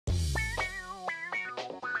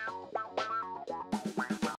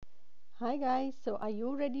Hi guys, so are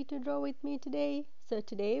you ready to draw with me today? So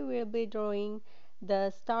today we'll be drawing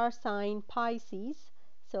the star sign Pisces.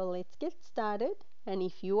 So let's get started. And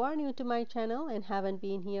if you are new to my channel and haven't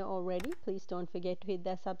been here already, please don't forget to hit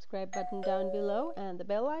that subscribe button down below and the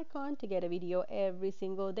bell icon to get a video every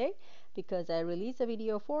single day, because I release a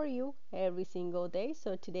video for you every single day.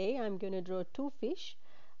 So today I'm going to draw two fish,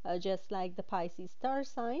 just like the Pisces star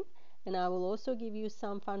sign. And I will also give you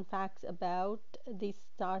some fun facts about this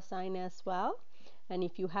star sign as well. And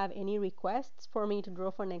if you have any requests for me to draw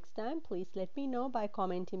for next time, please let me know by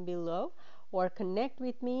commenting below, or connect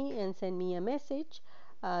with me and send me a message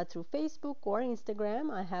through Facebook or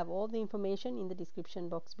Instagram. I have all the information in the description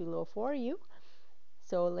box below for you.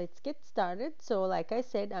 So let's get started. So like I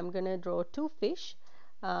said, I'm gonna draw two fish,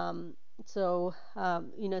 um,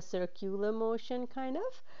 in a circular motion kind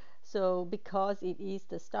of. So because it is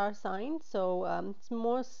the star sign, so it's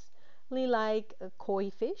mostly like a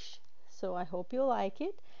koi fish. So I hope you like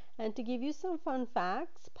it. And to give you some fun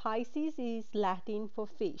facts, Pisces is Latin for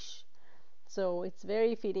fish. So it's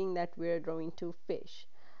very fitting that we're drawing two fish.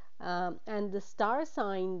 And the star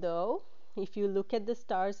sign, though, if you look at the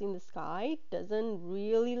stars in the sky, it doesn't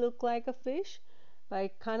really look like a fish, but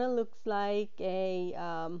it kind of looks like a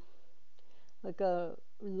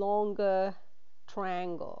longer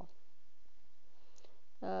triangle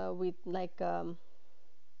with like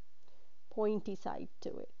pointy side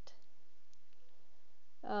to it.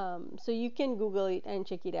 So you can Google it and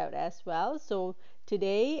check it out as well. So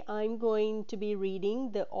today I'm going to be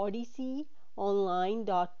reading the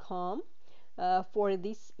odysseyonline.com for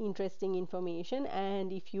this interesting information.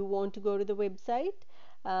 And if you want to go to the website,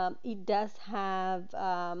 it does have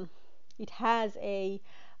it has a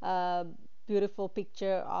beautiful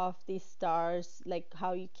picture of these stars, like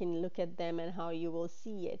how you can look at them and how you will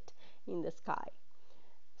see it in the sky.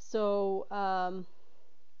 So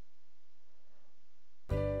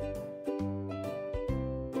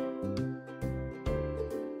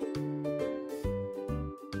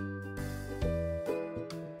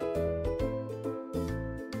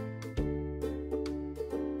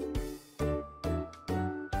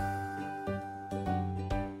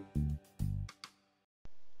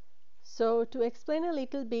So to explain a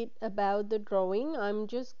little bit about the drawing, I'm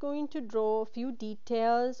just going to draw a few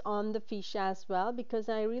details on the fish as well, because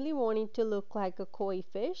I really want it to look like a koi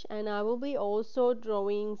fish. And I will be also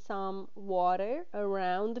drawing some water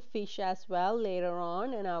around the fish as well later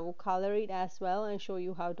on, and I will color it as well and show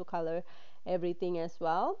you how to color everything as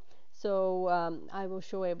well. So I will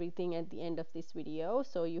show everything at the end of this video,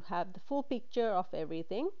 so you have the full picture of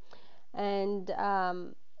everything. And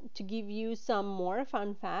to give you some more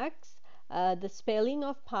fun facts, the spelling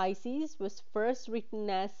of Pisces was first written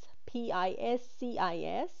as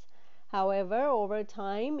Piscis. However, over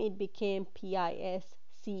time it became Pisces.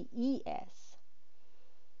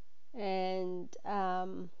 And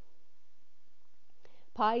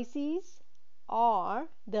Pisces are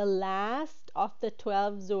the last of the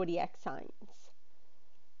 12 zodiac signs.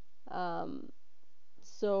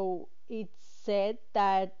 So it's said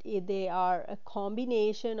that they are a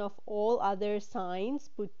combination of all other signs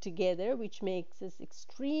put together, which makes us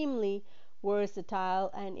extremely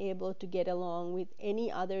versatile and able to get along with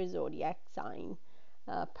any other zodiac sign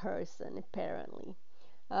person, apparently.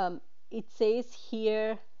 It says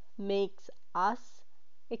here makes us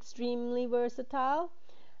extremely versatile,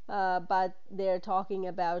 but they're talking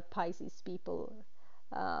about Pisces people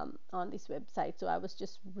on this website. So I was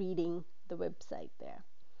just reading the website there.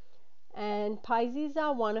 And Pisces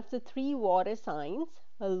are one of the three water signs,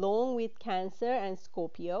 along with Cancer and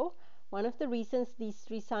Scorpio. One of the reasons these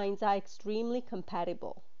three signs are extremely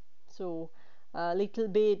compatible. So a little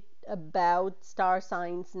bit about star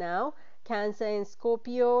signs now. Cancer and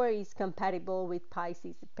Scorpio is compatible with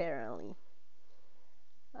Pisces, apparently.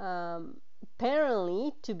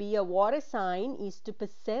 Apparently, to be a water sign is to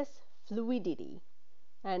possess fluidity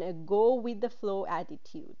and a go with the flow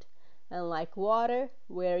attitude, and like water,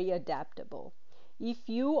 very adaptable. If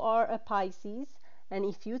you are a Pisces and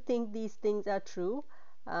if you think these things are true,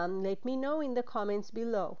 let me know in the comments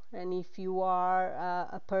below. And if you are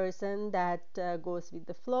a person that goes with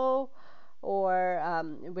the flow, or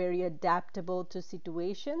very adaptable to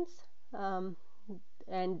situations,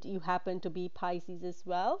 and you happen to be Pisces as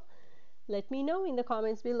well, let me know in the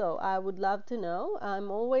comments below. I would love to know.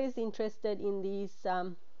 I'm always interested in these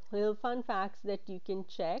little fun facts that you can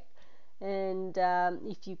check. And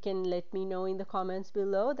if you can let me know in the comments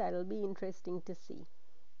below, that'll be interesting to see.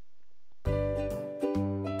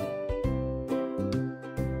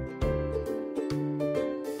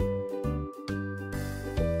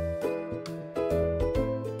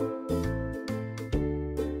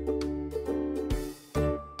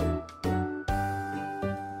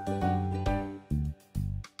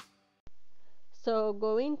 So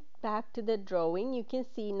going back to the drawing, you can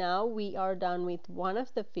see now we are done with one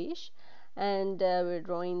of the fish, and we're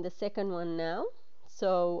drawing the second one now.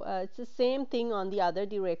 So it's the same thing on the other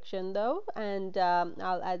direction though, and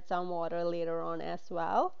I'll add some water later on as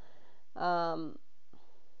well. um,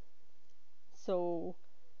 so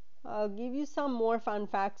I'll give you some more fun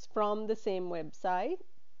facts from the same website.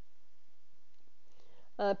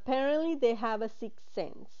 Apparently they have a sixth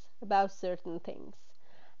sense about certain things,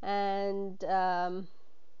 and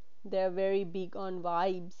they're very big on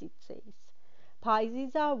vibes, it says.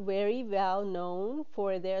 Pisces are very well known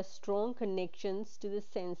for their strong connections to the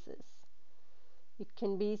senses. It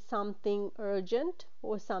can be something urgent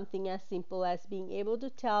or something as simple as being able to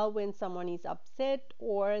tell when someone is upset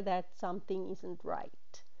or that something isn't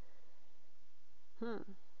right.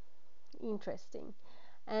 Interesting.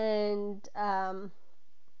 And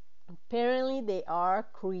apparently they are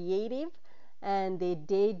creative and they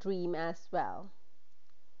daydream as well.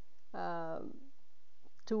 Um,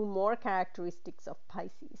 Two more characteristics of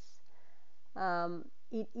Pisces.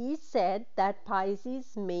 It is said that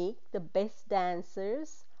Pisces make the best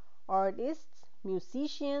dancers, artists,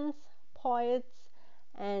 musicians, poets,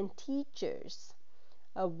 and teachers.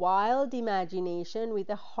 A wild imagination with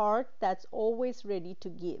a heart that's always ready to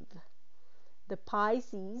give. The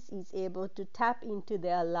Pisces is able to tap into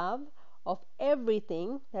their love of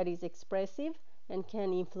everything that is expressive and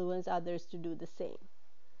can influence others to do the same.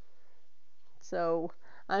 So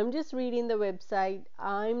I'm just reading the website.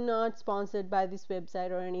 I'm not sponsored by this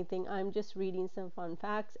website or anything. I'm just reading some fun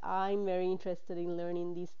facts. I'm very interested in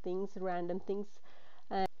learning these things, random things.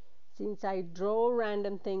 And since I draw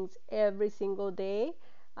random things every single day,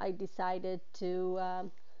 I decided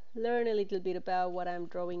to learn a little bit about what I'm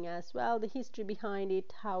drawing as well, the history behind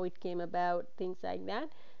it, how it came about, things like that.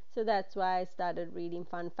 So that's why I started reading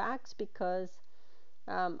fun facts, because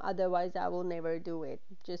otherwise I will never do it,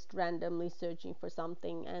 just randomly searching for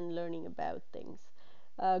something and learning about things.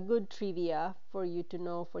 Good trivia for you to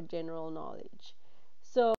know for general knowledge.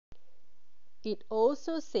 So it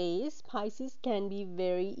also says Pisces can be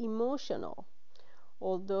very emotional,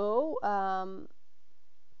 although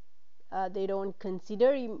they don't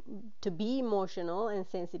consider to be emotional and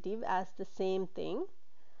sensitive as the same thing.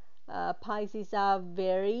 Pisces are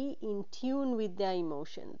very in tune with their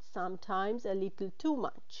emotions, sometimes a little too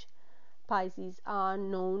much. Pisces are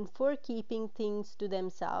known for keeping things to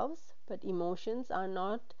themselves, but emotions are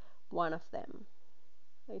not one of them,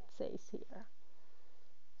 it says here.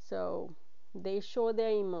 So they show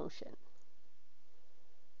their emotion.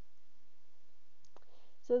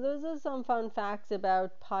 So those are some fun facts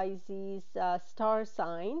about Pisces star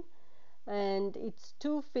sign, and it's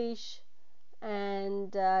two fish,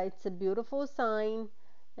 and it's a beautiful sign.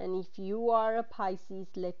 And if you are a Pisces,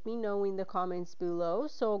 let me know in the comments below.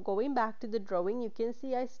 So going back to the drawing, you can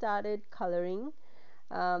see I started coloring,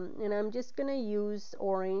 and I'm just gonna use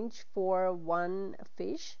orange for one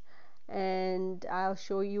fish, and I'll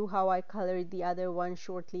show you how I colored the other one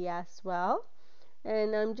shortly as well.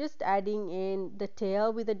 And I'm just adding in the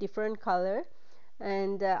tail with a different color,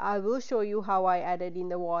 and I will show you how I added in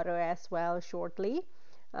the water as well shortly.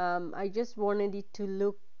 I just wanted it to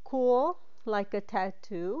look cool, like a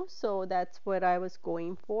tattoo, so that's what I was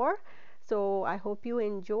going for. So I hope you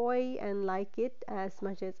enjoy and like it as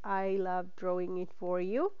much as I love drawing it for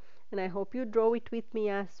you, and I hope you draw it with me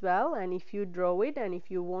as well. And if you draw it and if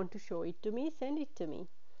you want to show it to me, send it to me.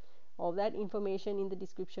 All that information in the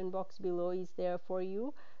description box below is there for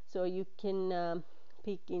you, so you can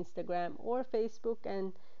pick Instagram or Facebook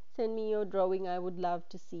and send me your drawing. I would love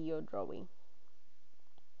to see your drawing.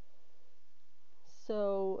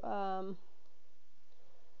 So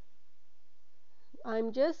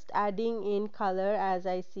I'm just adding in color as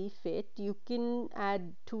I see fit. You can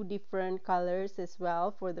add two different colors as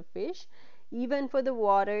well for the fish. Even for the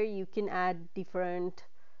water, you can add different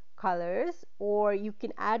colors, or you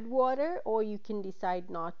can add water, or you can decide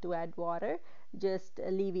not to add water. Just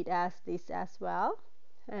leave it as this as well.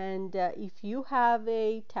 And if you have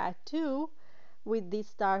a tattoo with this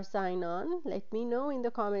star sign on, let me know in the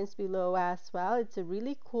comments below as well. It's a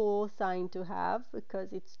really cool sign to have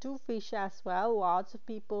because it's two fish as well. Lots of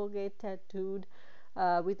people get tattooed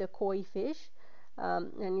with a koi fish,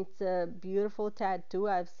 and it's a beautiful tattoo.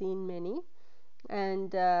 I've seen many.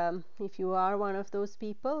 And if you are one of those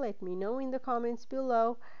people, let me know in the comments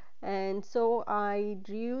below. And so I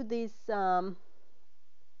drew this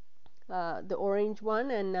the orange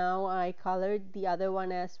one, and now I colored the other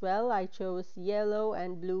one as well. I chose yellow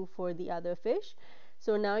and blue for the other fish.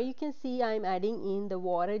 So now you can see I'm adding in the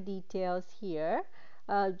water details here,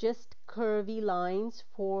 just curvy lines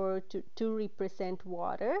to represent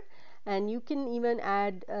water. And you can even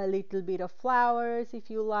add a little bit of flowers if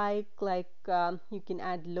you like you can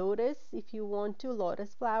add lotus if you want to,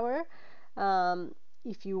 lotus flower,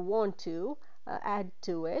 if you want to add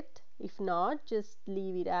to it. If not, just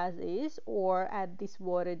leave it as is or add this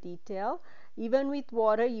water detail. Even with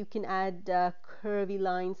water you can add curvy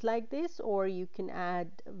lines like this, or you can add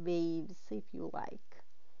waves if you like.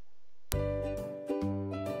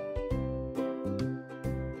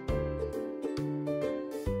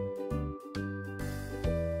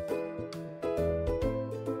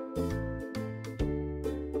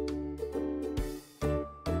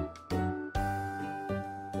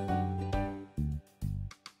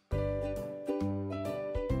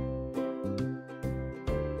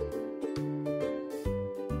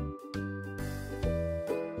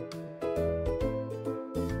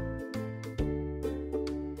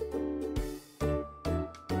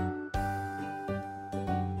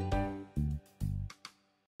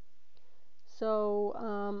 So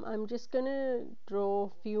I'm just gonna draw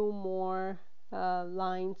a few more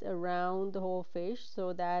lines around the whole fish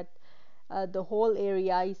so that the whole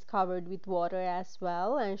area is covered with water as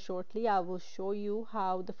well, and shortly I will show you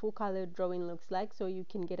how the full color drawing looks like, so you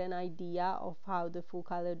can get an idea of how the full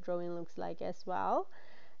color drawing looks like as well.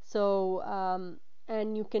 So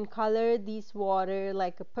and you can color this water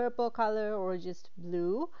like a purple color or just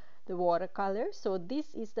blue, the watercolor. So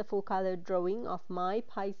this is the full color drawing of my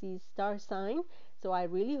Pisces star sign. So I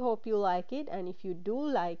really hope you like it, and if you do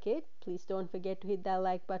like it, please don't forget to hit that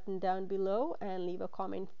like button down below and leave a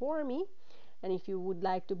comment for me. And if you would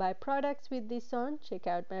like to buy products with this on, check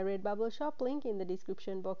out my Redbubble shop link in the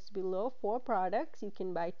description box below for products. You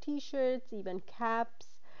can buy t-shirts, even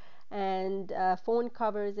caps, and phone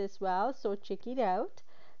covers as well, so check it out.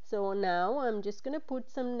 So now I'm just gonna put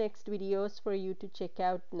some next videos for you to check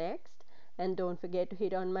out next, and don't forget to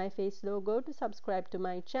hit on my face logo to subscribe to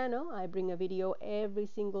my channel. I bring a video every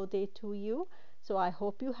single day to you. So I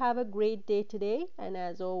hope you have a great day today, and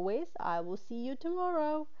as always I will see you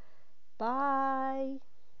tomorrow. Bye.